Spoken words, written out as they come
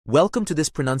Welcome to this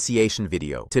pronunciation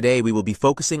video. Today we will be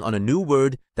focusing on a new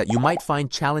word that you might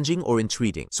find challenging or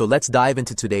intriguing. So let's dive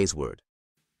into today's word.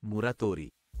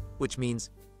 Muratori, which means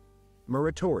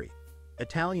Muratori,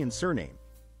 Italian surname.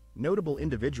 Notable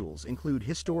individuals include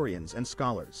historians and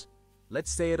scholars.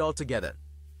 Let's say it all together.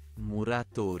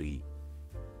 Muratori.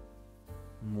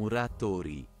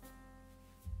 Muratori.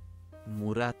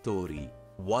 Muratori.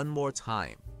 One more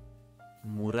time.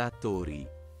 Muratori.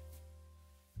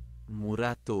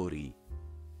 Muratori.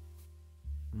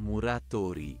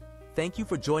 Muratori. Thank you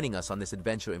for joining us on this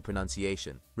adventure in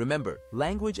pronunciation. Remember,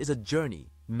 language is a journey,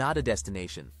 not a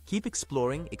destination. Keep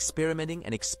exploring, experimenting,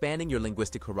 and expanding your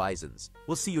linguistic horizons.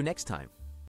 We'll see you next time.